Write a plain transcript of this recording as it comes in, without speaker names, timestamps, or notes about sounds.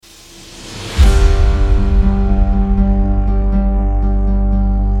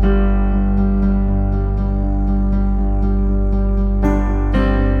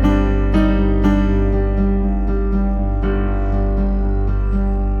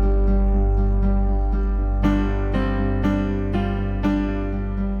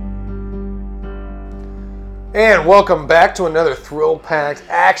And welcome back to another thrill-packed,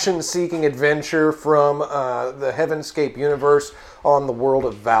 action-seeking adventure from the Heavenscape universe on the world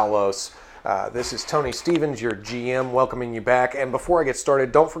of Valos. This is Tony Stevens, your GM, welcoming you back. And before I get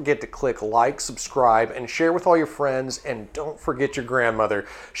started, don't forget to click like, subscribe, and share with all your friends. And don't forget your grandmother.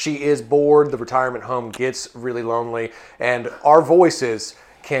 She is bored. The retirement home gets really lonely. And our voices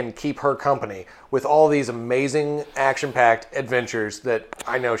can keep her company with all these amazing action-packed adventures that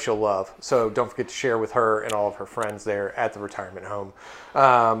I know she'll love. So don't forget to share with her and all of her friends there at the retirement home.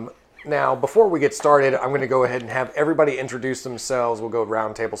 Now, before we get started, I'm going to go ahead and have everybody introduce themselves. We'll go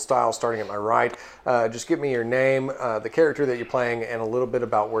round table style, starting at my right. Just give me your name, the character that you're playing, and a little bit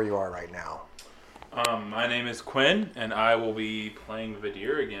about where you are right now. My name is Quinn, and I will be playing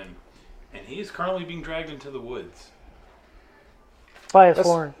Vidir again. And he is currently being dragged into the woods. By his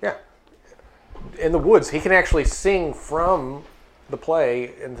horn. Yeah. In the woods. He can actually sing from the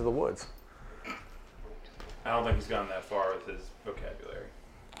play into the woods. I don't think he's gotten that far with his vocabulary.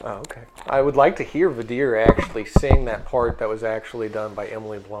 Oh, okay. I would like to hear Vidir actually sing that part that was actually done by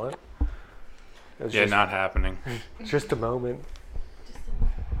Emily Blunt. Yeah, not happening. Just a moment.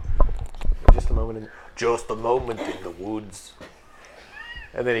 Just a moment in the woods.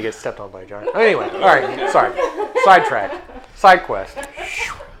 And then he gets stepped on by a giant. Anyway, all right, sorry. Sidetrack. Side quest.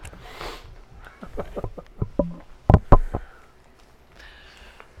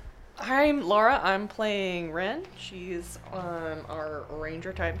 I'm Laura. I'm playing Ren. She's our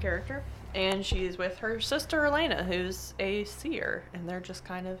ranger type character. And she's with her sister Elena, who's a seer. And they're just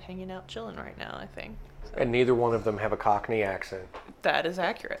kind of hanging out chilling right now, I think. So. And neither one of them have a Cockney accent. That is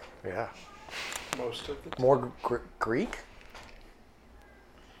accurate. Yeah. Most of the time. More Greek?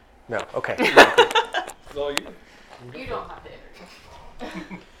 No, okay. You don't have to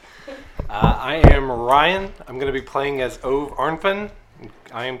introduce. I am Ryan. I'm going to be playing as Ove Arnfin.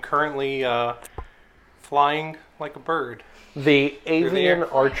 I am currently flying like a bird. The avian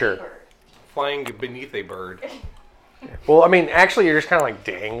archer. Flying beneath a bird. Well, I mean, actually, you're just kind of like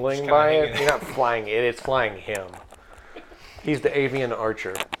dangling Just by kinda it. You're not flying it, it's flying him. He's the avian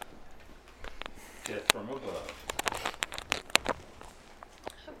archer. Death from above.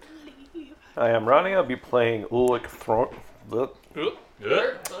 I am Ronnie. I'll be playing Ulrich Thorn. That's okay,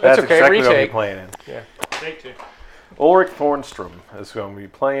 exactly what I'll retake. be playing in. Yeah. Take two. Ulrich Thornstrom is going to be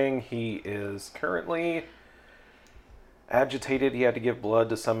playing. He is currently agitated. He had to give blood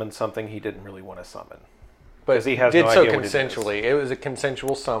to summon something he didn't really want to summon. But he has did no so idea what it is. consensually. It was a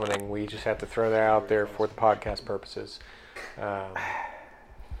consensual summoning. We just have to throw that out there for the podcast purposes.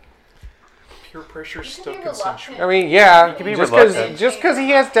 Peer pressure You still can be consensual. I mean, yeah, can be just reluctant. because he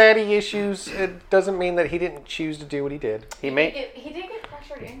has daddy issues, it doesn't mean that he didn't choose to do what he did. He did get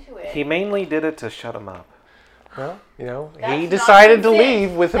pressured into it. He mainly did it to shut him up. Well, you know, That's he not decided to consent.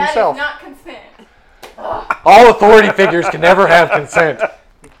 leave with That himself. is not consent. All authority figures can never have consent.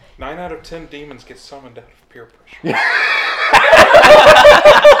 9 out of 10 demons get summoned out of peer pressure.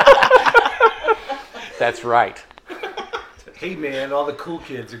 That's right. Hey man, all the cool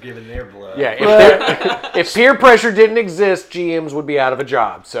kids are giving their blood. Yeah, if peer pressure didn't exist, GMs would be out of a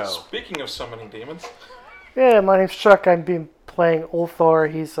job. So Speaking of summoning demons, Yeah, my name's Chuck. I'm been playing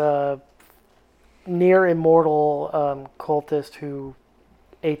Ulthar. He's a near immortal cultist who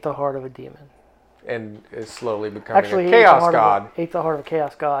ate the heart of a demon. and is slowly becoming Actually, a he ate the chaos heart god. ate the heart of a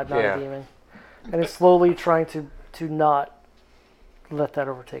chaos god, not Yeah. a demon. And is slowly trying to not let that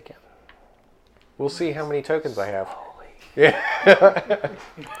overtake him. We'll see how many tokens I have. Yeah.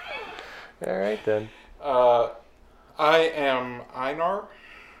 All right then. I am Einar,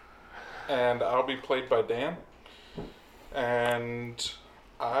 and I'll be played by Dan. And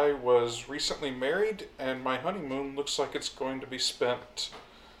I was recently married, and my honeymoon looks like it's going to be spent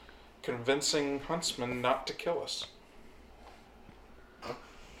convincing huntsmen not to kill us.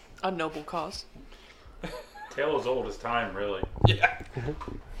 A noble cause. Tale as old as time, really. Yeah.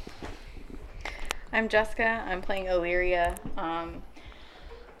 I'm Jessica. I'm playing Illyria. I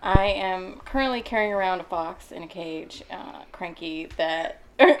am currently carrying around a fox in a cage, cranky that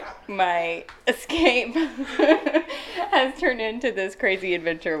my escape has turned into this crazy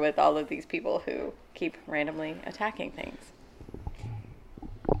adventure with all of these people who keep randomly attacking things.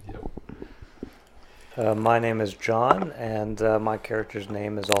 My name is John, and my character's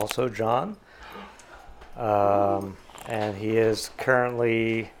name is also John. And he is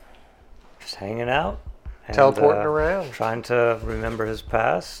currently just hanging out. And, Teleporting around. Trying to remember his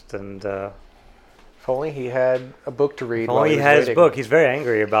past. And If only he had a book to read. if while only he was had his waiting. book. He's very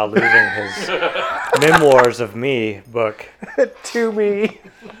angry about losing his Memoirs of Me book To me.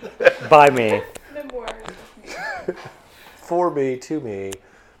 by me. For me, to me.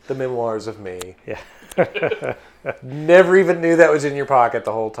 The memoirs of me. Yeah. Never even knew that was in your pocket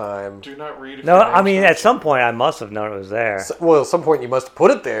the whole time. Do not read. If No, your I mean, name's at some point I must have known it was there. Well, at some point you must have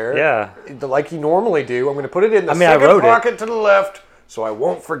put it there. Yeah. Like you normally do. I'm going to put it in the I mean, I second wrote it. pocket to the left so I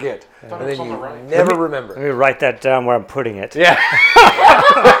won't forget. thought And it was then on you the right. never Let remember. me write that down where I'm putting it. Yeah.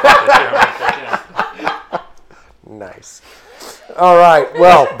 Nice. All right.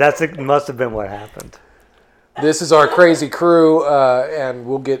 Well, Must have been what happened. this is our crazy crew, and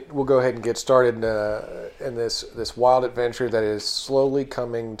we'll go ahead and get started in this wild adventure that is slowly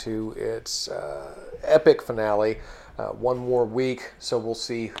coming to its epic finale. One more week, so we'll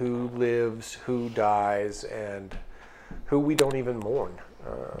see who lives, who dies, and who we don't even mourn.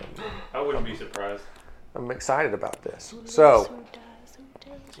 I wouldn't be surprised. I'm excited about this. So,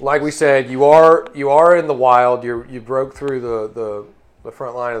 like we said, you are in the wild. You broke through the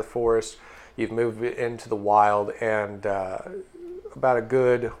front line of the forest. You've moved into the wild, and about a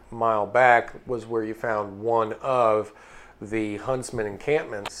good mile back was where you found one of the huntsman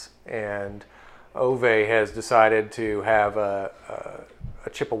encampments, and Ove has decided to have a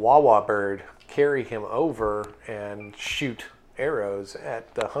Chippewa bird carry him over and shoot arrows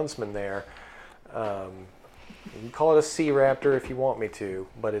at the huntsman there. You can call it a sea raptor if you want me to,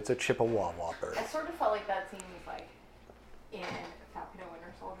 but it's a Chippewa bird. I sort of felt like that scene was like in Falcon and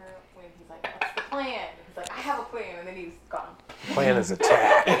Winter Soldier when he's like, "What's the plan?" He's like, "I have a plan," and then he's gone. Plan is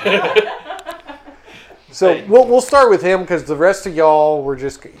attack. So we'll start with him because the rest of y'all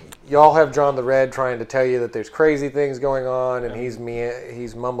y'all have John the Red trying to tell you that there's crazy things going on, and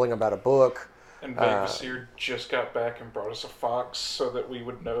he's mumbling about a book. And Vegasir just got back and brought us a fox so that we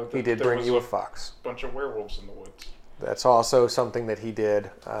would know that He did there bring was you a fox. bunch of werewolves in the woods. That's also something that he did.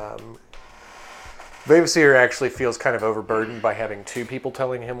 Vegasir actually feels kind of overburdened by having two people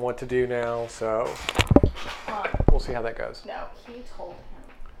telling him what to do now, so we'll see how that goes. No, he told him.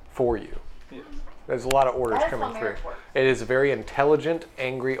 For you. Yeah. There's a lot of orders That is coming how through. marriage works. It is a very intelligent,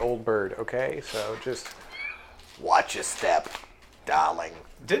 angry old bird, okay? So just watch your step, darling.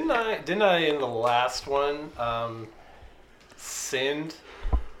 Didn't I in the last one send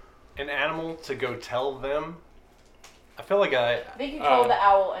an animal to go tell them? I feel like I think you told the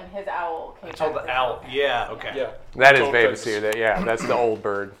owl, and his owl came. I told back the with owl. something. Yeah, okay. Yeah. That is Told Vavasir. That's the old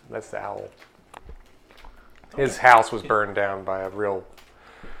bird. That's the owl. His house was burned down by a real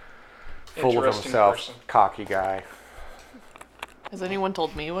full of Interesting himself, person. cocky guy. Has anyone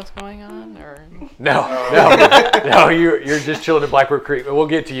told me what's going on? Or No, you're just chilling in Blackbrook Creek. We'll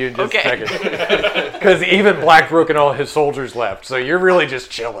get to you in just a second. Because even Blackbrook and all his soldiers left, so you're really just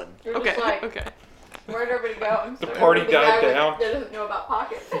chilling. You're okay, just like, okay. where'd everybody go? I'm The sorry, party the died guy down. That doesn't know about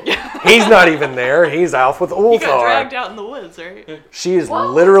pockets. He's not even there. He's off with You got dragged Ulthar. out in the woods, right? She is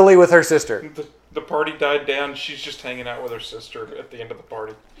What? literally with her sister. The party died down. She's just hanging out with her sister at the end of the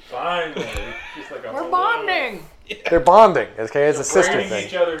party. Finally. Just like a We're whole bonding. They're bonding, okay? It's a sister braiding thing.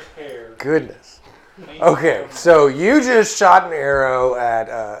 each other's hair. Goodness. Okay, so you just shot an arrow at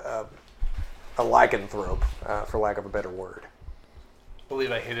a lycanthrope, for lack of a better word. I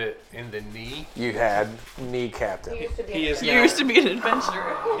believe I hit it in the knee. You had kneecapped him. He used to be. He is You now. used to be an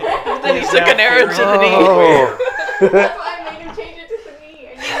adventurer. Then he took an arrow to the knee. Oh, That's why I made him change it to the knee.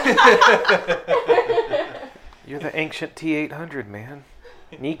 I You're the ancient T-800, man.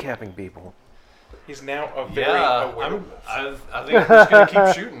 Kneecapping people. He's now a very Yeah, aware. I think I'm just gonna keep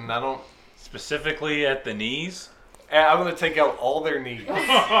shooting. I don't. Specifically at the knees. I'm gonna take out all their knees.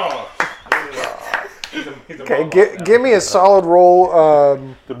 okay. Give me a solid roll.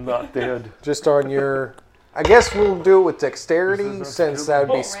 They're not dead. Just on your. I guess we'll do it with dexterity since that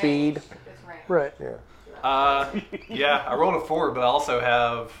would be speed. It's right. Right. Yeah. Yeah, I rolled a 4, but I also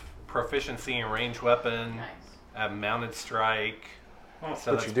have proficiency in ranged weapon. Nice. I have mounted strike. So What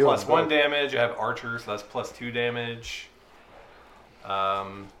that's you doing, plus 1 bud? damage. I have archer, so that's plus 2 damage.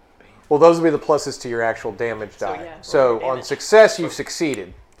 Well, those will be the pluses to your actual damage die. yeah, So roll your on damage. success, you've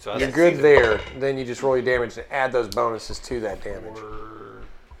succeeded. So I You're succeeded. good there. Then you just roll your damage and add those bonuses to that damage.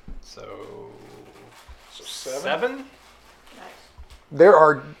 So So 7? 7? Nice. There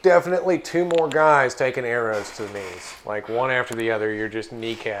are definitely 2 more guys taking arrows to the knees, like one after the other. You're just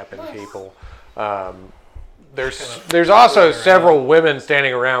kneecapping people. There's also several women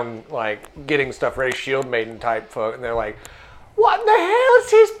standing around, like getting stuff ready, shield maiden type folk, and they're like, "What in the hell is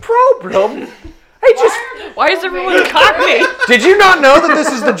his problem? Hey, just Why is everyone cockney? did you not know that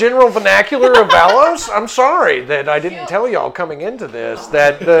this is the general vernacular of Valos? I'm sorry that I didn't tell y'all coming into this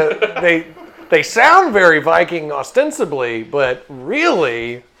that they sound very Viking ostensibly, but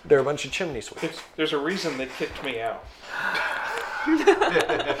really they're a bunch of chimney sweeps." There's a reason they kicked me out.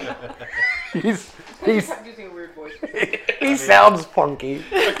 He's He's using a weird voice. He sounds funky.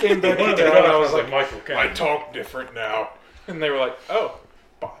 I came back One to of the town and I doctors was like like, Michael Caine. I talk different now. And they were like, oh,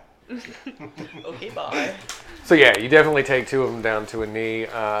 bye. Okay, bye. So yeah, you definitely take two of them down to a knee.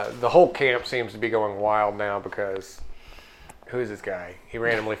 The whole camp seems to be going wild now because who's this guy? He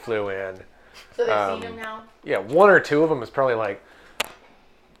randomly flew in. So they've seen him now? Yeah, one or two of them is probably like,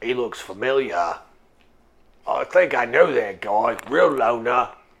 he looks familiar. I think I know that guy. Real loner.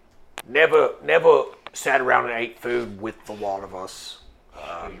 Never sat around and ate food with the lot of us.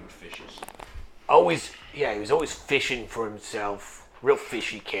 Fishes. Always, yeah, he was always fishing for himself. Real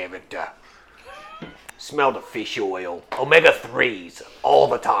fishy character. Smell the fish oil. Omega-3s. All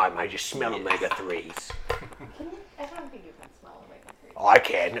the time, I just smell omega-3s. I don't think you can smell omega-3. I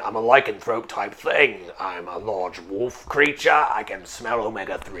can. I'm a lycanthrope type thing. I'm a large wolf creature. I can smell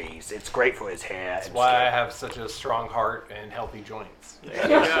omega-3s. It's great for his hair. That's why I have such a strong heart and healthy joints.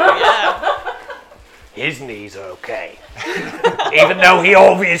 Yeah. His knees are okay. Even though he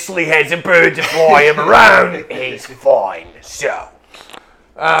obviously has a bird to fly him around, he's fine. So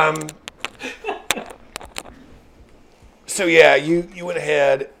yeah, you went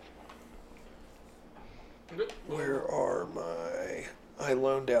ahead. Where are my... I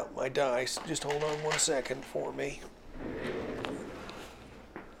loaned out my dice. Just hold on 1 second for me.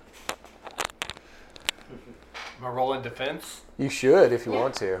 Am I rolling defense? You should if you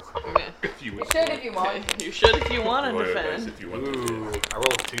want to. If you You should if you want. You should if you want to Roll your dice defend. if you want to. Ooh, I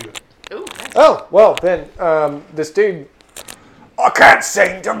rolled 2. Ooh, nice. Oh, well, then, this dude... I can't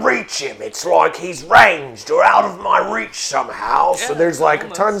seem to reach him. It's like he's ranged or out of my reach somehow. So Yeah, there's like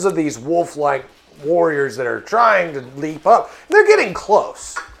almost. tons of these wolf-like warriors that are trying to leap up. They're getting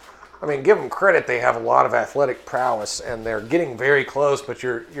close. I mean, give them credit. They have a lot of athletic prowess, and they're getting very close. But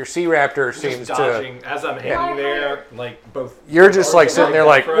your Sea Raptor seems Just to... dodging as I'm hanging there, like both. You're just like sitting there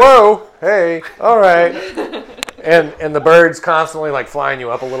like, front. whoa, hey, all right. And the bird's constantly like flying you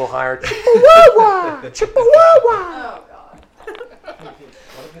up a little higher. Chippewa! Chippewa! Oh, God.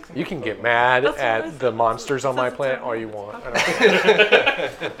 You can get mad at the monsters on my planet all you want. I don't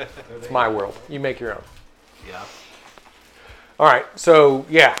care. It's my world. You make your own. Yeah. All right, so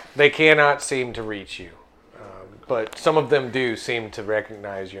yeah, they cannot seem to reach you. But some of them do seem to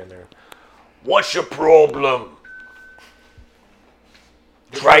recognize you in there. What's your problem?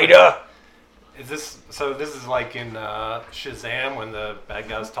 Traitor? Is this so? This is like in Shazam when the bad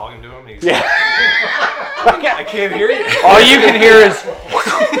guy's talking to him. He's Yeah. I can't hear you. All you can hear is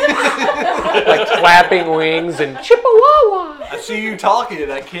like flapping wings and Chippewa. I see you talking,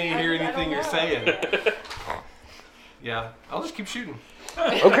 and I can't hear anything you're saying. Yeah, I'll just keep shooting.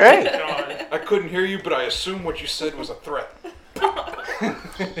 Okay. I couldn't hear you, but I assume what you said was a threat.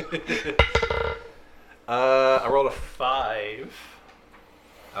 I rolled a 5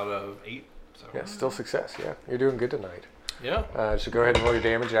 out of 8. So. Yeah, still success. Yeah, you're doing good tonight. Yeah. So go ahead and roll your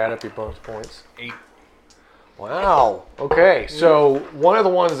damage. Add up your bonus points. 8. Wow. Okay, so one of the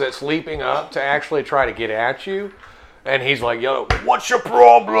ones that's leaping up to actually try to get at you, and he's like, yo, what's your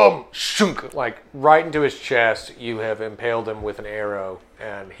problem? Shunk, like right into his chest. You have impaled him with an arrow,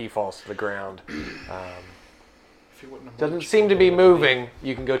 and he falls to the ground. If you wouldn't have Doesn't mentioned seem to be it. moving.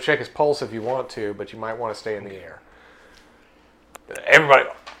 You can go check his pulse if you want to, but you might want to stay in the air. Everybody,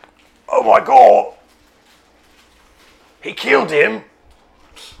 oh my God. He killed him.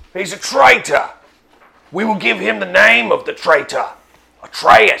 He's a traitor. We will give him the name of the traitor.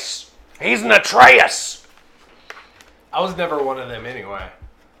 Atreus. He's an Atreus. I was never one of them anyway.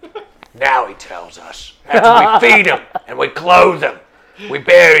 Now he tells us. After we feed him and we clothe him. We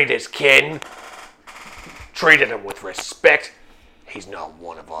buried his kin. Treated him with respect. He's not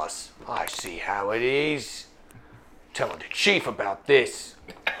one of us. I see how it is. Telling the chief about this.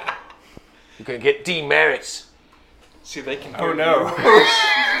 You're going to get demerits. See, they can Oh hear no.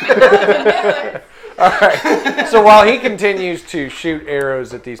 you. All right. So while he continues to shoot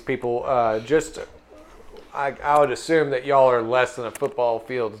arrows at these people, I would assume that y'all are less than a football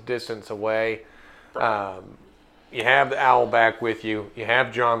field's distance away. You have the owl back with you. You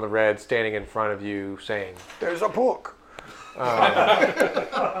have John the Red standing in front of you saying, there's a book.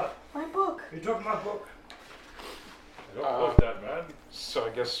 My book. You took my book. I don't look that bad. So I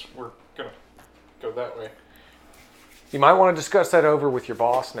guess we're gonna go that way. You might want to discuss that over with your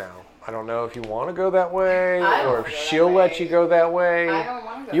boss now. I don't know if you want to go that way I don't or wanna if go that she'll let way. you go that way. I don't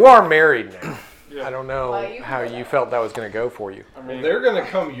want to go. You are married now. Yeah. I don't know Well, you can how go you that felt that was going to go for you. I mean, They're gonna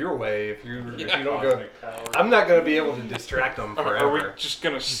come your way if you don't go. I'm not gonna be able to distract them forever. are we just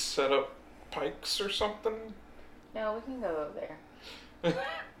gonna set up pikes or something? No, we can go over there.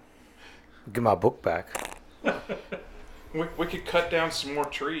 Get my book back. We could cut down some more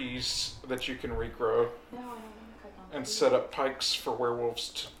trees that you can regrow. No, I don't want to cut down and set up pikes for werewolves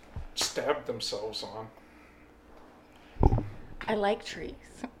to stab themselves on. I like trees.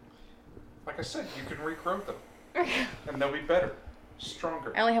 Like I said, you can regrow them, and they'll be better,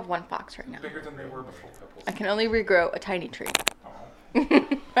 stronger, I only have one fox right now. bigger than they were before. I can only regrow a tiny tree.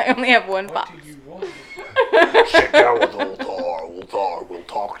 Oh. I only have one What fox. do you want? Sit down with Ulthar. Ulthar will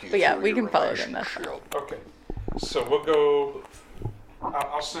talk to you. But yeah, through we your can follow them. That's fine. relationship. Okay, so we'll go.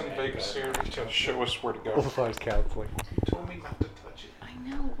 I'll send Vegas here to show us where to go. Ulthar's counseling. You told me not to touch it. I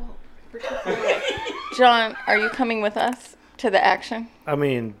know. Well, we're too far away. John, are you coming with us to the action? I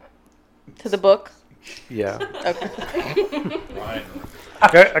mean, To the book? yeah. Okay. Fine. I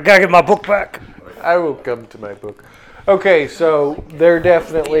gotta get my book back. I will come to my book. Okay, so they're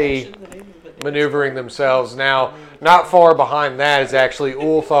definitely maneuvering themselves. Now, not far behind that is actually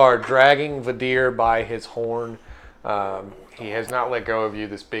Ulthar dragging Vadir by his horn. He has not let go of you,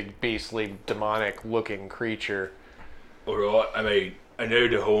 this big, beastly, demonic-looking creature. Alright, I mean, I know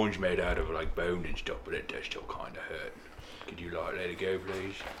the horn's made out of like bone and stuff, but it does still kind of hurt. Could you like let it go,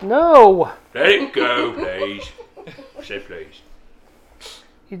 please? No! Let it go, please. Say please.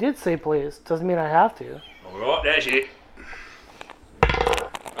 You did say please. Doesn't mean I have to. Alright, that's it.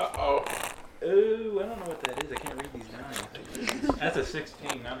 Uh-oh. Oh, I don't know what that is. I can't read these lines. That's a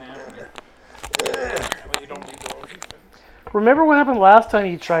 16, not happening. Well, you don't need to roll defense. Remember what happened last time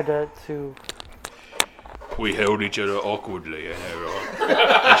you tried to We held each other awkwardly, I know,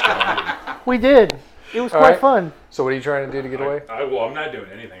 right? We did. It was All quite right. fun. So what are you trying to do to get away? Well, I'm not doing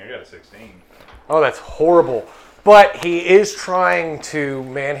anything. I got a 16. Oh, that's horrible. But he is trying to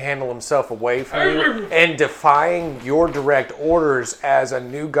manhandle himself away from you and defying your direct orders as a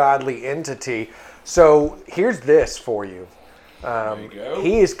new godly entity. So here's this for you. There you go.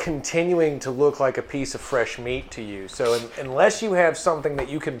 He is continuing to look like a piece of fresh meat to you. So unless you have something that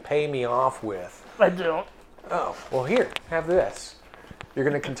you can pay me off with. I don't. Oh, well here, have this. You're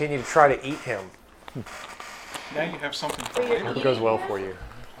going to continue to try to eat him. Now you have something for later. Hope it goes well for you.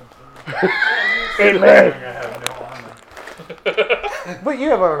 Amen. I have no armor. But you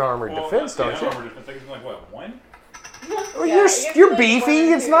have an armored defense, don't you? Armor defense. I think it's like, what, 1? Well, you're beefy.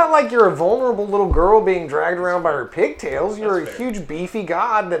 It's not like you're a vulnerable little girl being dragged around by her pigtails. You're a That's fair. huge beefy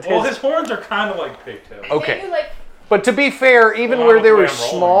god that Well, has... his horns are kind of like pigtails. Okay. But to be fair, even Well, where I'm there were rolling,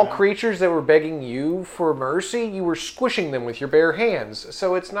 small man. creatures that were begging you for mercy, you were squishing them with your bare hands.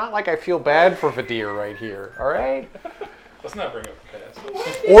 So it's not like I feel bad for Vadir right here, all right? Let's not bring up the past.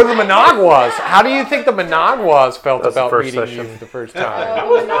 Or the Managwas. How do you think the Managwas felt That's the about first meeting session. you for the first time? I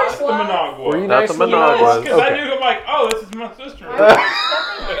was nice to Managua. Were you Not nice the to them? Managwas. Because I Okay. knew, I'm like, oh, this is my sister.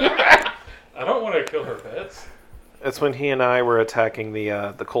 I don't want to kill her pets. That's when he and I were attacking the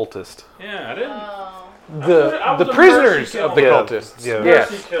cultist. Yeah, I didn't. The was a prisoners mercy of the kill. cultists. Yeah.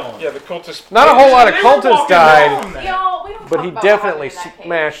 Yes. Mercy killing. Yeah, the cultists. Not a whole lot of They were cultists walking died, around there. Yo, we don't but talk he about definitely what happened in that cave.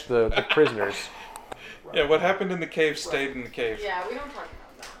 smashed the prisoners. Yeah, what happened in the cave stayed in the cave. Yeah, we don't talk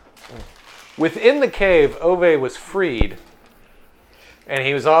about that. Within the cave, Ove was freed, and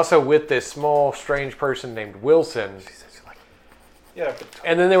he was also with this small, strange person named Wilson. Yeah, but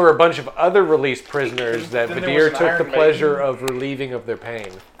And then there were a bunch of other released prisoners that Then there was Vadir an took the Iron pleasure Maiden. of relieving of their pain.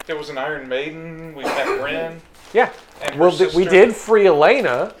 there was an Iron Maiden. We met Ren. Yeah. And her Well, we sister. did free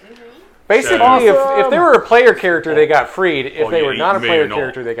Elena. Basically, Awesome. if they were a player character, they got freed. If they you were not a eat me player or not?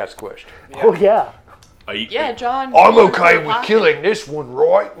 character, they got squished. Oh, yeah. I eat Yeah, John. I'm you okay were with laughing. killing this one,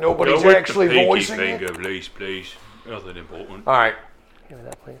 right? Nobody's Go with actually the pinky voicing finger, it. please. Nothing important. All right. Give me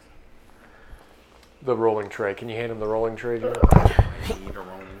that, please. The rolling tray. Can you hand him the rolling tray, Jim? Eat a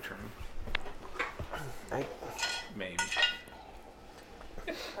rolling tray. Maybe.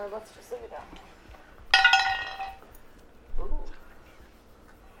 Or let's just leave it down.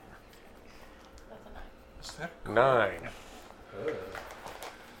 That's a 9. Is that 9.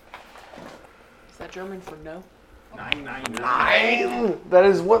 Is that German for no? 9. 9! That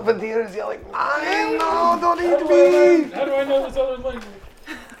is what Vadir is yelling. 9! No, don't eat me! How do I know this other language?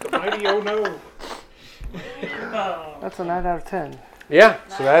 the mighty oh no? That's a 9 out of 10. Yeah,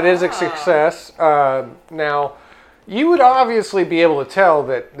 so that is a success. Now, you would obviously be able to tell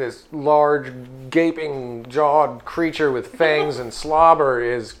that this large, gaping-jawed creature with fangs and slobber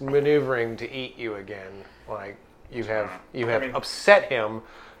is maneuvering to eat you again. Like, you have upset him.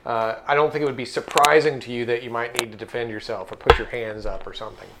 I don't think it would be surprising to you that you might need to defend yourself or put your hands up or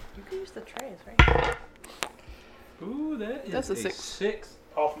something. You can use the trays, right? Ooh, that is That's a a 6. 6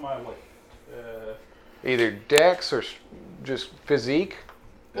 off my weight. Either dex or just physique.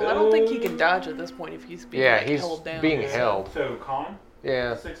 Well, I don't think he can dodge at this point if he's being like, He's held down. being held. So con?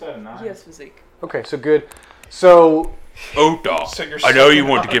 Yeah. 6 out of 9. He has physique. Okay, so good. So Ulthar. So you're I know you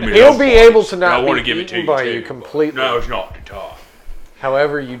want to give me. He'll those be points, able to but I not want be to give it to eaten by you too. completely. No, it's not the top.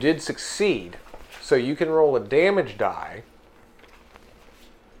 However, you did succeed, so you can roll a damage die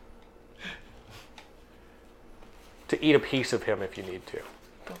to eat a piece of him if you need to.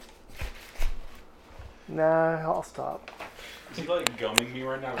 Nah, I'll stop. Is he like gumming me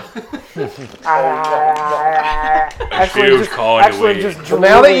right now? Feels kind of weird. Well,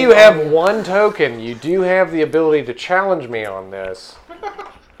 now that you have one token, you do have the ability to challenge me on this.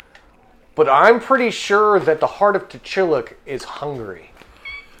 But I'm pretty sure that the Heart of T'Chillic is hungry.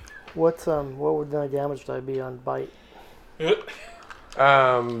 What would my damage die be on bite?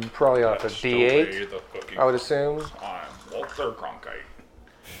 Probably off a That's the D8, way the cookie I would assume. I'm Walter Cronkite.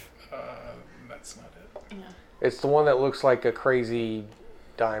 That's not it. It's the one that looks like a crazy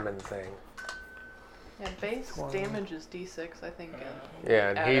diamond thing. Yeah, base damage is D6, I think. Yeah,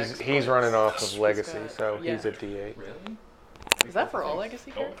 and Add he's X running off points. of Legacy, He's got- so yeah. he's a D8. Really? Is that for all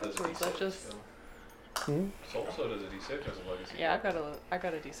legacy characters, or is that just? Soul Soda is a D6 as a legacy. Yeah, I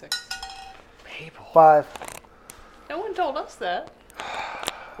got a D6. People. 5. No one told us that.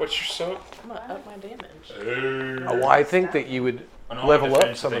 What's your soap? I'm gonna up my damage. Well, I think that you would level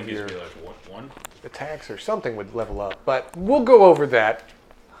up some of your One. attacks or something would level up, but we'll go over that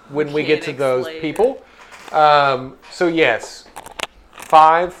when we get to those Mechanics people. So yes,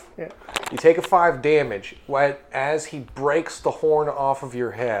 5. Yeah. You take a 5 damage as he breaks the horn off of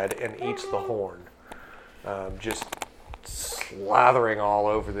your head and eats the horn, just slathering all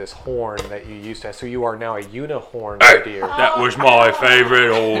over this horn that you used to have. So you are now a unicorn deer. That was my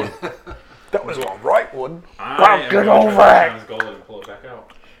favorite horn. That was all right one. Get over it. Gold and pull it back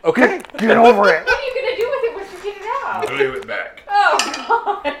out. Okay. Get over it. What are you gonna do with it once you get it out? Glue it back. Oh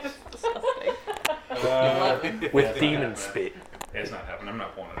god. Disgusting. With demon spit. It's not happening. I'm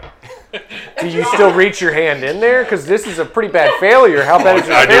not pulling it out. Do you still reach your hand in there? Because this is a pretty bad failure. How bad is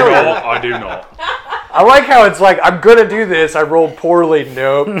your I do failure? not. I do not. I like how it's like, I'm gonna do this. I rolled poorly.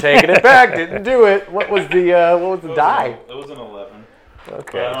 Nope, taking it back. Didn't do it. What was the die? It was an 11.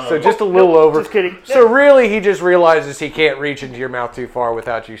 Okay, so just a little over. Just kidding. So really, he just realizes he can't reach into your mouth too far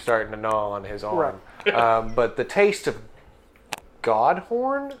without you starting to gnaw on his arm. But the taste of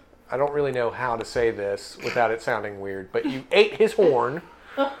Godhorn, I don't really know how to say this without it sounding weird, but you ate his horn.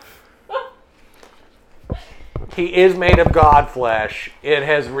 He is made of god flesh. It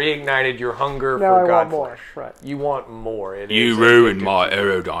has reignited your hunger Now for I god want more. flesh. Right. You want more. It You is ruined addictive my to you.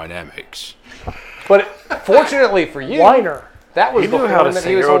 aerodynamics. But fortunately for you, Whiner. that was He the knew how horn to that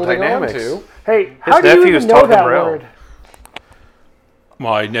say he was holding on aerodynamics. to. Hey, how do nephew you is even know talking that real. word?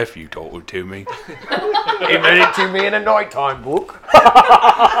 My nephew taught it to me. He read it to me in a nighttime book.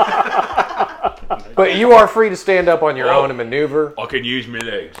 But you are free to stand up on your own and maneuver. I can use my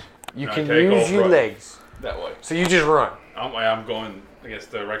legs. You And I can take use off your running. legs. That way. So you just run. I'm going, I guess,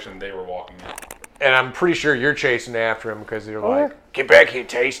 the direction they were walking in. And I'm pretty sure you're chasing after him because you're Oh, like, get back here,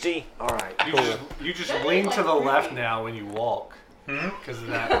 Tasty. All right, cool. You just lean to the left now when you walk. Because of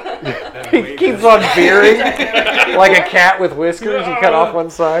that. that He wave keeps that's- on veering like a cat with whiskers. You cut off one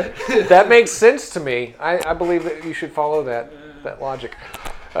side. That makes sense to me. I believe that you should follow that logic.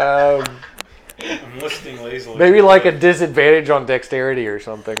 I'm listening lazily. Maybe like a disadvantage on dexterity or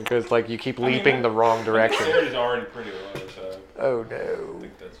something because like you keep leaping the wrong direction. Dexterity's already pretty low, so Oh I no.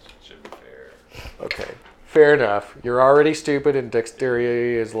 think that should be fair. Okay. Fair enough. You're already stupid and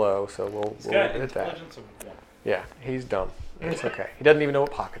dexterity is low, so we'll Got hit that. intelligence of 1. Yeah, he's dumb. It's okay. He doesn't even know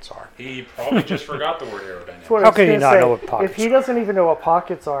what pockets are. He probably just forgot the word aerodynamics. That's what I How was can you gonna not say. know what pockets If he doesn't even know what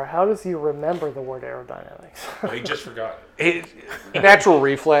pockets are, how does he remember the word aerodynamics? Well, he just forgot it. Natural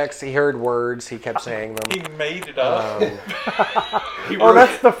reflex. He heard words. He kept saying them. He made it up. Oh,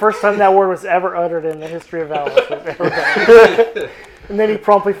 that's the first time that word was ever uttered in the history of Valos. was aerodynamics. And then he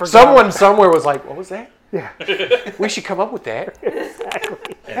promptly forgot. Someone somewhere was like, "What was that? Yeah. We should come up with that.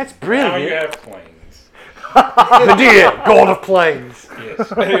 Exactly. That's Now you brilliant." have planes. Indeed, God of Plains. Yes.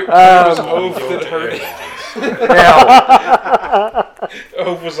 It was Ove that heard it.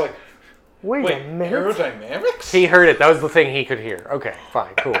 Ove was like, Wait, wait, a minute. aerodynamics? He heard it. That was the thing he could hear. Okay,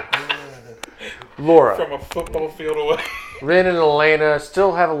 fine, cool. Laura, From a football field away. Ren and Elena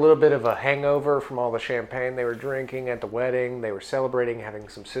still have a little bit of a hangover from all the champagne they were drinking at the wedding. They were celebrating, having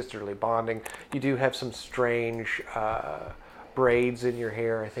some sisterly bonding. You do have some strange braids in your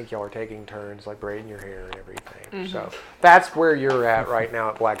hair. I think y'all are taking turns, like braiding your hair and everything. So that's where you're at right now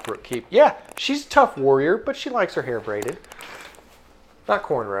at Blackbrook Keep. Yeah, she's a tough warrior, but she likes her hair braided. Not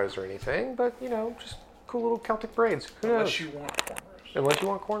cornrows or anything, but, you know, just cool little Celtic braids. Who knows? Unless you want cornrows. Unless you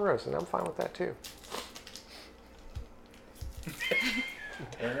want cornrows, and I'm fine with that too.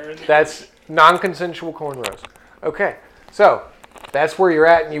 That's non-consensual cornrows. Okay, So, that's where you're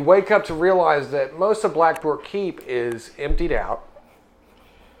at, and you wake up to realize that most of Blackbrook Keep is emptied out.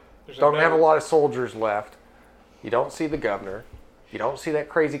 Don't have a lot of soldiers left. You don't see the governor. You don't see that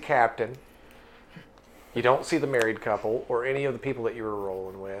crazy captain. You don't see the married couple or any of the people that you were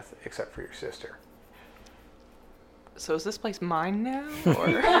rolling with, except for your sister. So is this place mine now?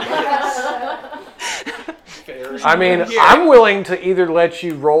 Or? I mean, I'm willing to either let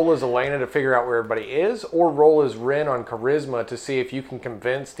you roll as Elena to figure out where everybody is, or roll as Ren on charisma to see if you can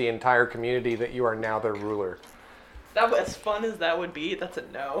convince the entire community that you are now their ruler. That, as fun as that would be, that's a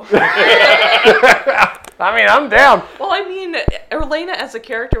no. I mean, I'm down. Well, I mean, Elena as a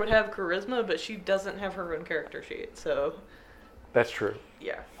character would have charisma, but she doesn't have her own character sheet, so... That's true.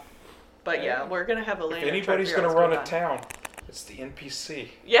 Yeah. But yeah, we're going to have Elena... If anybody's going to run a town, it's the NPC.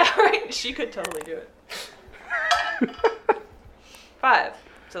 Yeah, right? She could totally do it. 5.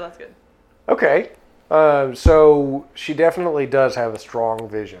 So that's good. Okay. So she definitely does have a strong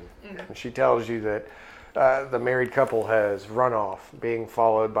vision. And she tells you that the married couple has run off, being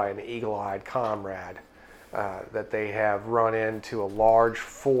followed by an eagle-eyed comrade. That they have run into a large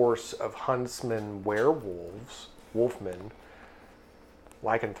force of huntsmen, werewolves, wolfmen,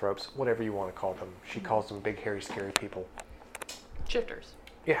 lycanthropes, whatever you want to call them. She calls them big, hairy, scary people. Shifters.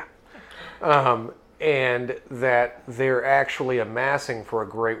 Yeah. And that they're actually amassing for a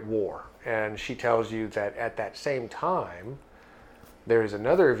great war. And she tells you that at that same time, there is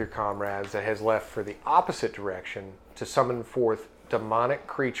another of your comrades that has left for the opposite direction to summon forth demonic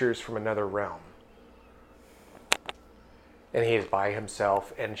creatures from another realm. And he is by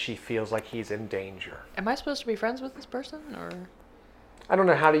himself, and she feels like he's in danger. Am I supposed to be friends with this person, or...? I don't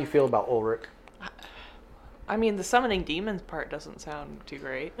know, how do you feel about Ulrich? I mean, the summoning demons part doesn't sound too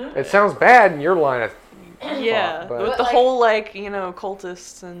great. It sounds bad in your line of yeah, thought, with the whole, like, you know,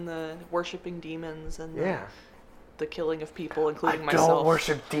 cultists and the worshipping demons and the killing of people, including myself. I don't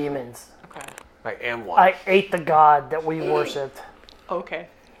worship demons. Okay. I am one. I ate the god that we worshipped. Okay.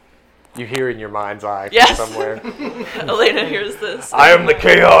 You hear in your mind's eye Yes. somewhere. Elena hears this. I am the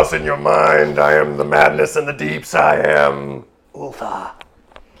chaos in your mind. I am the madness in the deeps. I am Ultha.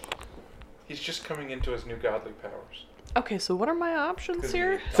 He's just coming into his new godly powers. Okay, so what are my options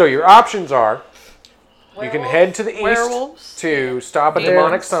here? So your options are, you can head to the east Werewolves. to stop a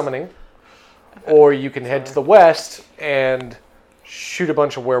demonic summoning, or you can head to the west and shoot a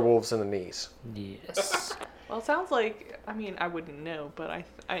bunch of werewolves in the knees. Yes. Well, it sounds like, I mean, I wouldn't know, but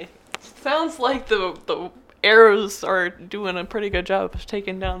I sounds like the arrows are doing a pretty good job of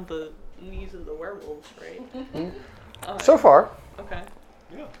taking down the knees of the werewolves, right? So far. Okay.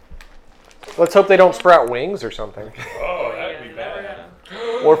 Yeah. Let's hope they don't sprout wings or something. Oh, that'd be bad.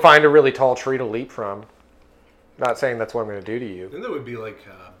 Or find a really tall tree to leap from. Not saying that's what I'm going to do to you. Then there would be like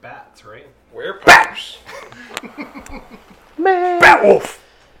bats, right? Werepowers. Man. Batwolf.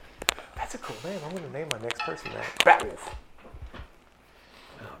 That's a cool name. I'm going to name my next person that. Batwolf.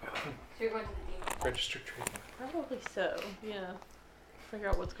 So you're going to the demon. Registered trademark. Probably so, yeah. Figure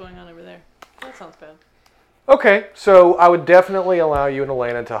out what's going on over there. That sounds bad. Okay, so I would definitely allow you and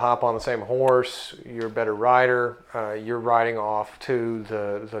Elena to hop on the same horse. You're a better rider. You're riding off to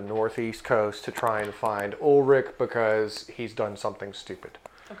the northeast coast to try and find Ulrich because he's done something stupid.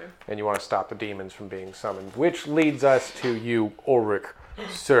 Okay. And you want to stop the demons from being summoned, which leads us to you, Ulrich,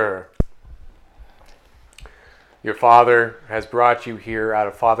 sir. Your father has brought you here out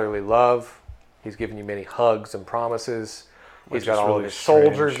of fatherly love. He's given you many hugs and promises. He's got all of his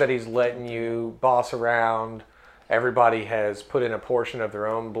soldiers that he's letting you boss around. Everybody has put in a portion of their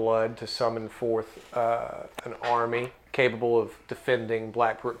own blood to summon forth an army capable of defending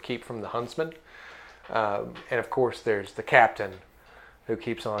Blackbrook Keep from the huntsmen. And of course, there's the captain who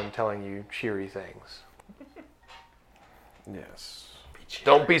keeps on telling you cheery things. Yes.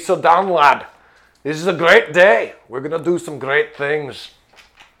 Don't be so down, lad. This is a great day. We're going to do some great things.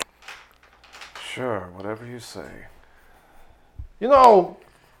 Sure, whatever you say. You know,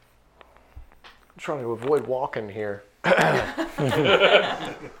 I'm trying to avoid walking here.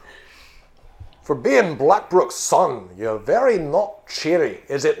 for being Blackbrook's son, you're very not cheery.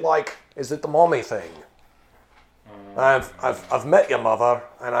 Is it the mommy thing? I've met your mother,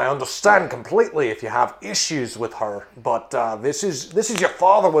 and I understand completely if you have issues with her. But this is your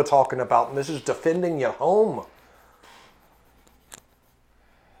father we're talking about, and this is defending your home.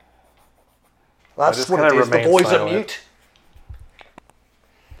 That's what it is. The boys are mute.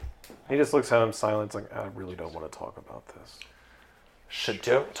 He just looks at him silent, like, I really don't want to talk about this. So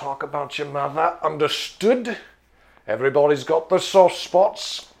don't talk about your mother. Understood? Everybody's got their soft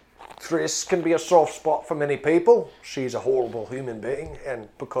spots. Triss can be a soft spot for many people. She's a horrible human being, and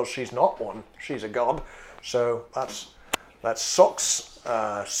because she's not one, she's a god. So That sucks.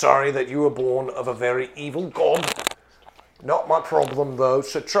 Sorry that you were born of a very evil god. Not my problem, though,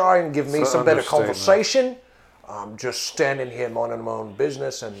 so try and give me It's some an better understatement. conversation. I'm just standing here minding my own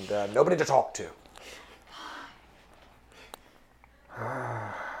business and nobody to talk to.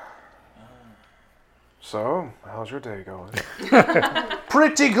 So, how's your day going?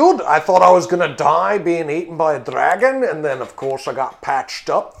 Pretty good. I thought I was gonna die being eaten by a dragon, and then of course I got patched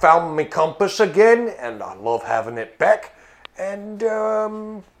up, found my compass again, and I love having it back. And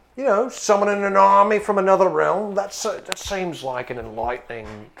summoning an army from another realm, that seems like an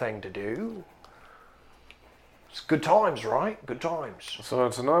enlightening thing to do. It's good times, right? Good times. So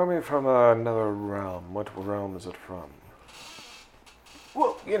it's an army from another realm. What realm is it from?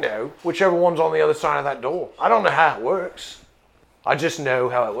 Well, whichever one's on the other side of that door. I don't know how it works. I just know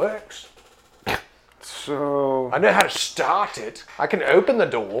how it works. So... I know how to start it. I can open the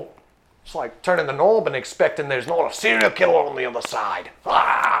door. It's like turning the knob and expecting there's not a serial killer on the other side.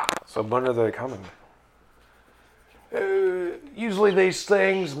 Ah! So when are they coming? Usually these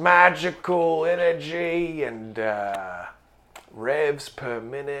things, magical energy and revs per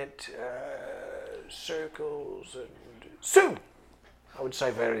minute, circles, and soon. I would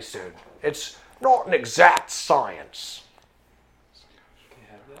say very soon. It's not an exact science,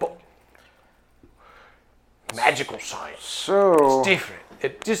 but magical science. So... It's different.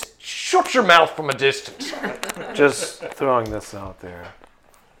 It just shuts your mouth from a distance. Just throwing this out there.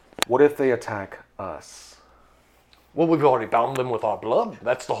 What if they attack us? Well, we've already bound them with our blood.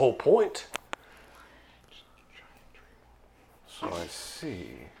 That's the whole point. So I see.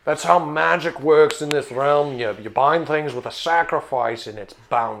 That's how magic works in this realm. You bind things with a sacrifice and it's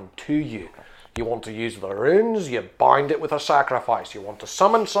bound to you. You want to use the runes, you bind it with a sacrifice. You want to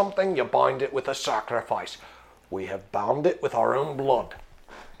summon something, you bind it with a sacrifice. We have bound it with our own blood.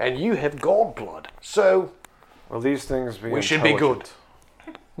 And you have god blood. So, Will these things be we should be good.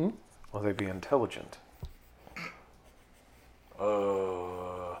 Will they be intelligent?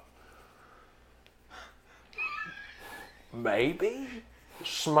 Maybe?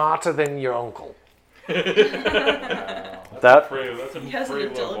 Smarter than your uncle. That That's a He has an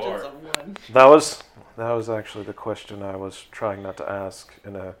pretty low intelligence bar. of 1. that was actually the question I was trying not to ask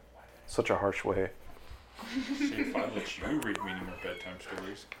in such a harsh way. See if I let you read me any more bedtime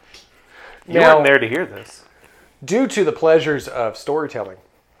stories. You Now- weren't there to hear this. Due to the pleasures of storytelling,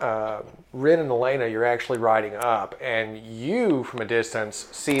 Rin and Elena, you're actually riding up, and you, from a distance,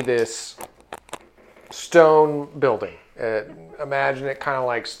 see this stone building. Imagine it kind of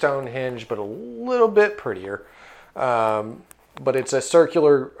like Stonehenge, but a little bit prettier. But it's a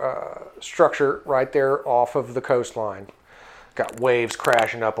circular structure right there off of the coastline. Got waves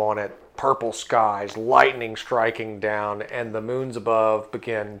crashing up on it, purple skies, lightning striking down, and the moons above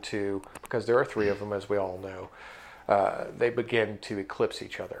begin to, because there are 3 of them, as we all know, they begin to eclipse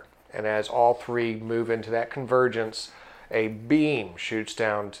each other. And as all 3 move into that convergence, a beam shoots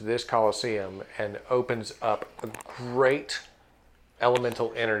down to this Colosseum and opens up a great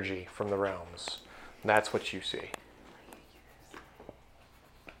elemental energy from the realms. And that's what you see.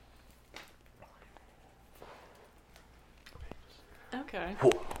 Okay.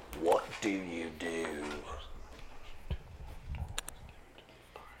 What do you do?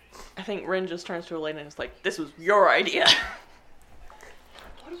 I think Rin just turns to Elena and is like, "This was your idea."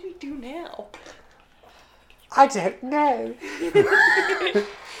 What do we do now? I don't know.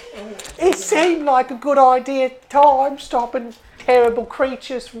 It seemed like a good idea at the time, stopping terrible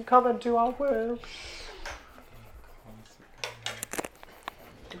creatures from coming to our world.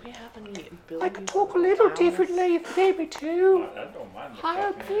 Do we have any ability? I could talk a little differently if you need me to. I don't mind the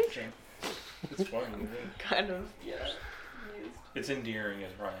Higher fucking pitch. accent. It's funny. Isn't it? Kind of, yeah. It's endearing,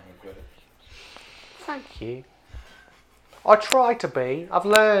 as Ryan would put it. Thank you. I try to be. I've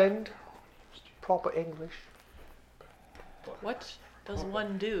learned proper English. What does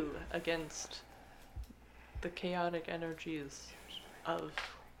one do against the chaotic energies of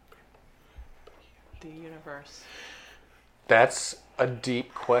the universe? That's a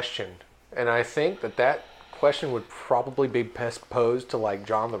deep question. And I think that question would probably be best posed to like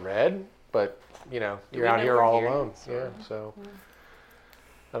John the Red, but you're we out here never all hear alone. him, so- Yeah, so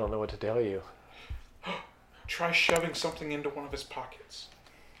I don't know what to tell you. Try shoving something into one of his pockets.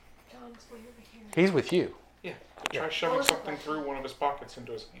 He's with you. Yeah. Try shoving something through one of his pockets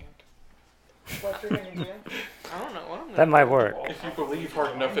into his hand. What you're gonna do? I don't know. What I'm gonna That might work. If you believe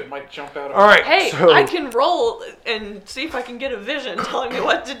hard enough, it might jump out of All right. Hey, so I can roll and see if I can get a vision telling me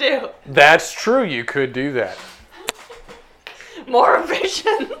what to do. that's true. You could do that. More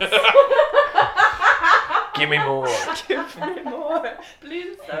visions. Give me more. Give me more.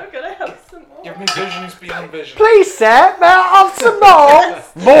 Please, sir, can I have some more? Give me visions beyond visions. Please, sir, may I have some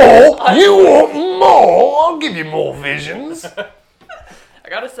more? More? You want more? I'll give you more visions. I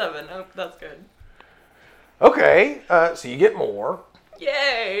got a 7. Oh, that's good. Okay, so you get more.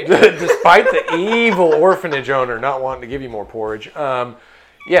 Yay! Despite the evil orphanage owner not wanting to give you more porridge.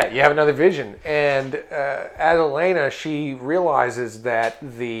 Yeah, you have another vision. And Adelena, she realizes that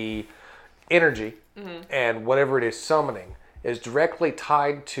the energy and whatever it is summoning is directly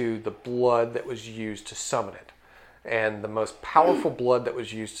tied to the blood that was used to summon it. And the most powerful blood that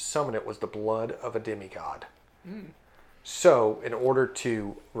was used to summon it was the blood of a demigod. So, in order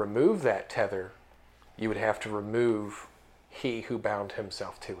to remove that tether, you would have to remove he who bound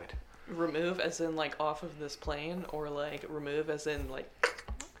himself to it. Remove as in like off of this plane, or like remove as in like,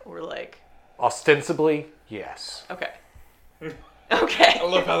 or like. Ostensibly, yes. Okay. Okay. I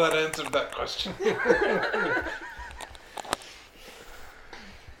love how that answered that question.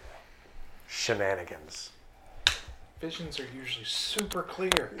 Shenanigans. Visions are usually super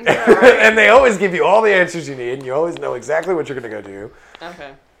clear. And they always give you all the answers you need, and you always know exactly what you're going to go do.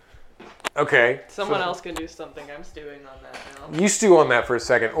 Okay. Okay. Someone else can do something. I'm stewing on that now. You stew on that for a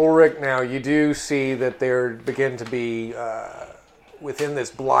second. Ulrich, now you do see that there begin to be, within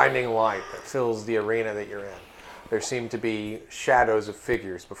this blinding light that fills the arena that you're in, there seem to be shadows of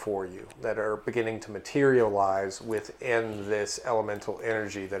figures before you that are beginning to materialize within this elemental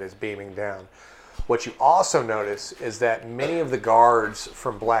energy that is beaming down. What you also notice is that many of the guards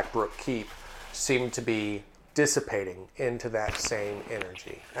from Blackbrook Keep seem to be dissipating into that same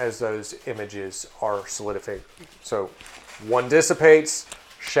energy as those images are solidifying. So one dissipates,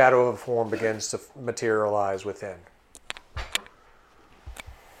 shadow of a form begins to materialize within.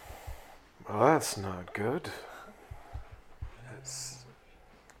 Well, that's not good. It's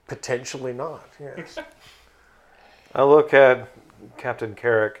potentially not, yes. I look at Captain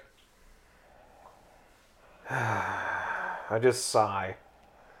Carrick. I just sigh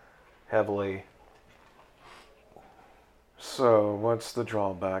heavily. So, what's the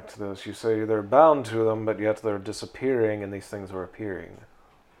drawback to this? You say they're bound to them, but yet they're disappearing and these things are appearing.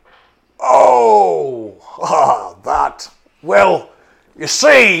 Oh, that. Well, you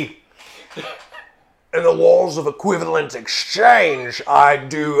see, in the laws of equivalent exchange, I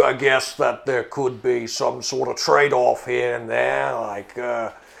guess that there could be some sort of trade-off here and there, like,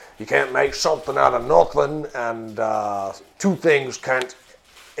 you can't make something out of nothing, and two things can't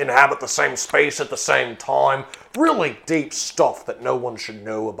inhabit the same space at the same time. Really deep stuff that no one should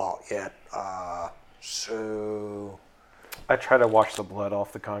know about yet. So... I try to wash the blood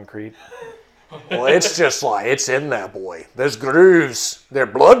off the concrete. Well, it's just like, it's in there, boy. There's grooves. They're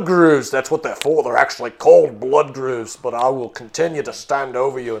blood grooves. That's what they're for. They're actually called blood grooves, but I will continue to stand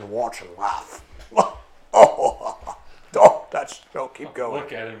over you and watch and laugh. Keep going.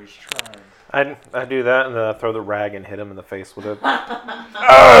 Look at him, he's trying. I do that, and then I throw the rag and hit him in the face with it.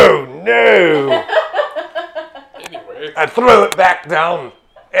 Oh, no! Anyway. I throw it back down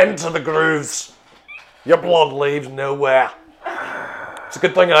into the grooves. Your blood leaves nowhere. It's a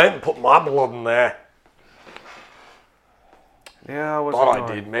good thing I didn't put my blood in there. Yeah, I wasn't Thought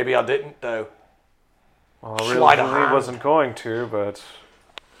going. I did. Maybe I didn't, though. Well, I Sleight of really hand. wasn't going to, but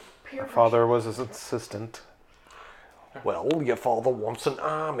my father was his assistant. Well, your father wants an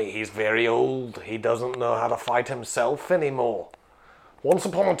army. He's very old. He doesn't know how to fight himself anymore. Once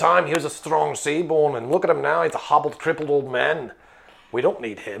upon a time, he was a strong Seaborn, and look at him now. He's a hobbled, crippled old man. We don't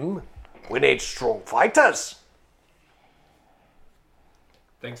need him. We need strong fighters.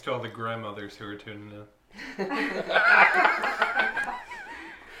 Thanks to all the grandmothers who are tuning in.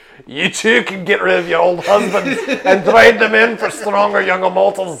 You two can get rid of your old husbands and trade them in for stronger young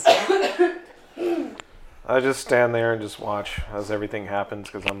immortals. I just stand there and just watch as everything happens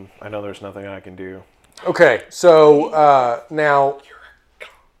because I know there's nothing I can do. Okay, so now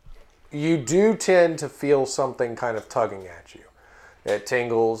you do tend to feel something kind of tugging at you. It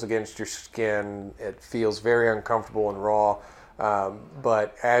tingles against your skin. It feels very uncomfortable and raw.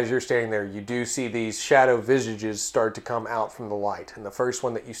 But as you're standing there, you do see these shadow visages start to come out from the light. And the first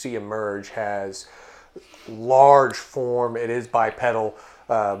one that you see emerge has large form. It is bipedal,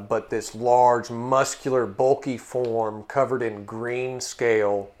 but this large, muscular, bulky form covered in green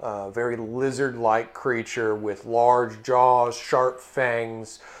scale, very lizard-like creature with large jaws, sharp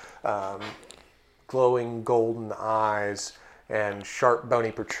fangs, glowing golden eyes, and sharp bony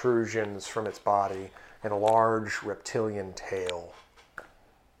protrusions from its body, and a large reptilian tail.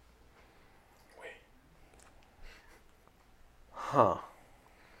 Huh.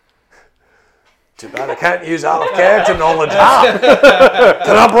 Too bad I can't use out of character knowledge.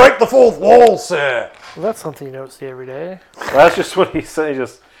 Can I break the fourth wall, sir? Well, that's something you don't see every day. That's just what he said. He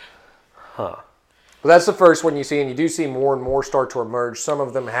just, huh. But that's the first one you see, and you do see more and more start to emerge. Some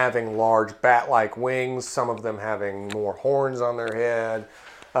of them having large bat-like wings, some of them having more horns on their head.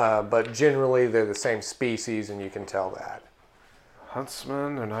 But generally, they're the same species, and you can tell that.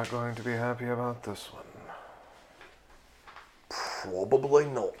 Huntsmen are not going to be happy about this one. Probably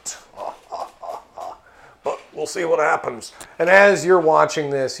not. But we'll see what happens. And as you're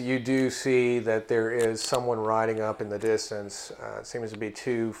watching this, you do see that there is someone riding up in the distance. It seems to be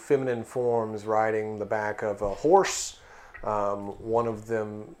two feminine forms riding the back of a horse. One of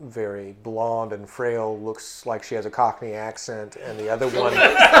them very blonde and frail, looks like she has a Cockney accent, and the other one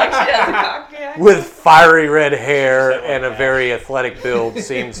with fiery red hair and a very athletic build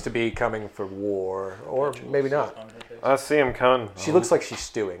seems to be coming for war. Or maybe not. I see him coming. She looks like she's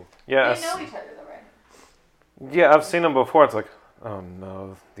stewing. Yeah, They know each other, though, right? yeah, I've seen him before. It's like, oh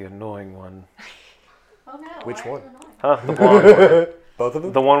no, the annoying one. Oh no. Which why are one? you annoying? Huh? The blonde one. Both of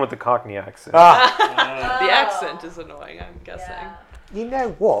them? The one with the Cockney accent. The accent is annoying, I'm guessing. Yeah. You know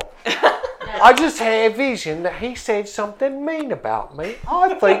what? I just had a vision that he said something mean about me.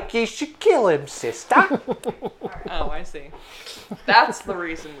 I think you should kill him, sister. Oh, I see. That's the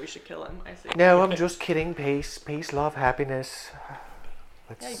reason we should kill him. I see. No, I'm just kidding. Peace, peace, love, happiness.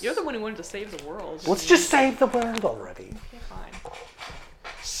 Yeah, you're the one who wanted to save the world. Let's just save the world already. Okay, fine.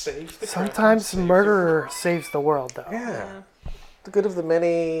 Save the Sometimes crown, save murder saves the world, though. Yeah. The good of the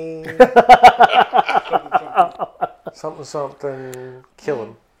many. Something, something. Kill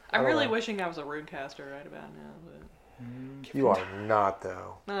him. I'm don't really know. wishing I was a runecaster right about now, You are not,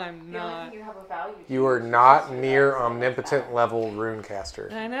 though. but I'm The only not. thing you have a value to You are is not your near sister. omnipotent level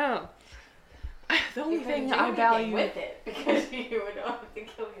runecaster. I know. The only You thing couldn't do I anything value with it because you would have to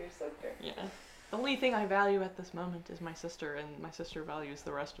kill your sister. Yeah. The only thing I value at this moment is my sister, and my sister values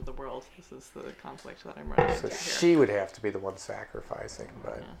the rest of the world. This is the conflict that I'm running So into here. she would have to be the one sacrificing,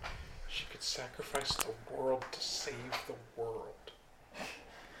 but Yeah. She could sacrifice the world to save the world.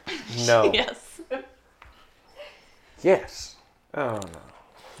 no. Yes. Yes. Oh no.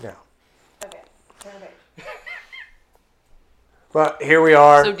 No. Okay. Turn page. But here we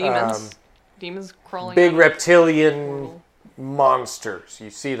are. So demons. Demons crawling Big out of reptilian portal. monsters. You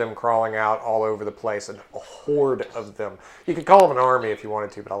see them crawling out all over the place, and a horde of them. You could call them an army if you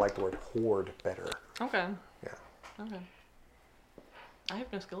wanted to, but I like the word horde better. Okay. Yeah. Okay. I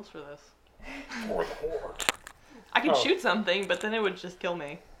have no skills for this. For the horde. I could Oh. shoot something, but then it would just kill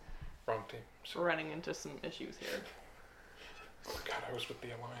me. Wrong team. We're running into some issues here. God, I was with the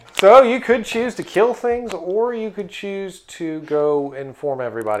Alliance. So you could choose to kill things, or you could choose to go inform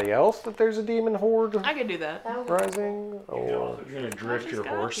everybody else that there's a demon horde I could do that. That would be rising, or You're gonna drift How's your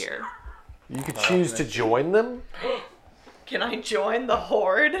this guy horse. Here? you could choose to join them. Can I join the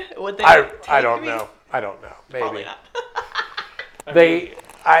horde? Would they I take don't me? know. I don't know. Maybe. Probably not.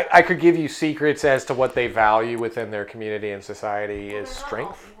 I could give you secrets as to what they value within their community and society is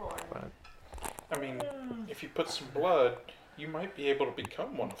strength. I mean, if you put some blood, you might be able to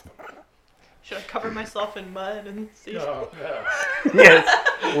become one of them. Should I cover myself in mud and see? Yes.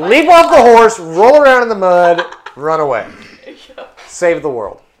 Leap off the horse, roll around in the mud, run away. Save the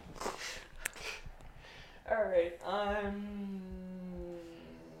world. Alright,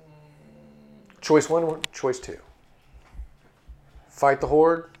 Choice one, choice two. Fight the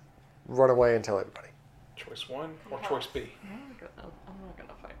horde, run away and tell everybody. Choice 1 or choice B? I'm not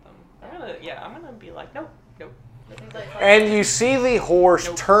gonna fight them. I'm gonna be like, nope. And you see the horse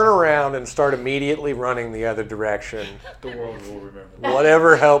turn around and start immediately running the other direction. The world will remember.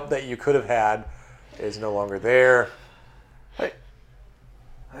 Whatever help that you could have had is no longer there.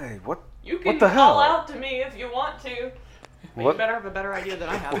 Hey, what? You can What the call hell? out to me if you want to. But What? you better have a better idea than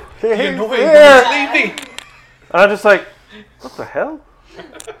I have. Hey, Annoying. there. Leave me. I'm just like, what the hell?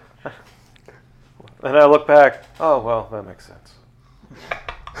 And I look back. Oh well, that makes sense.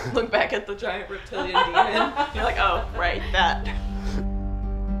 Look back at the giant reptilian demon. You're like, oh, right, that.